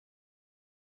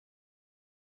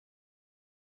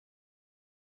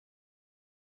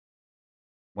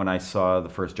when I saw the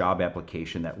first job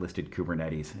application that listed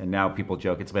Kubernetes. And now people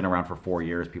joke it's been around for 4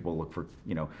 years. People look for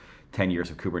 10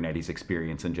 years of Kubernetes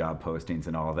experience and job postings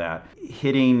and all of that.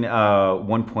 Hitting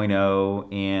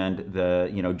 1.0 and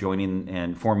the joining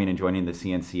and forming and joining the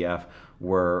CNCF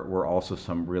were also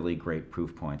some really great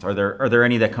proof points. Are there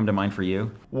any that come to mind for you?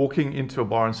 Walking into a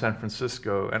bar in San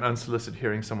Francisco and unsolicited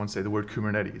hearing someone say the word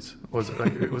Kubernetes was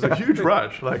like, it was a huge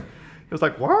rush. Like it was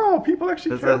like, wow, people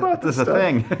actually care about this is a stuff.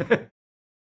 thing.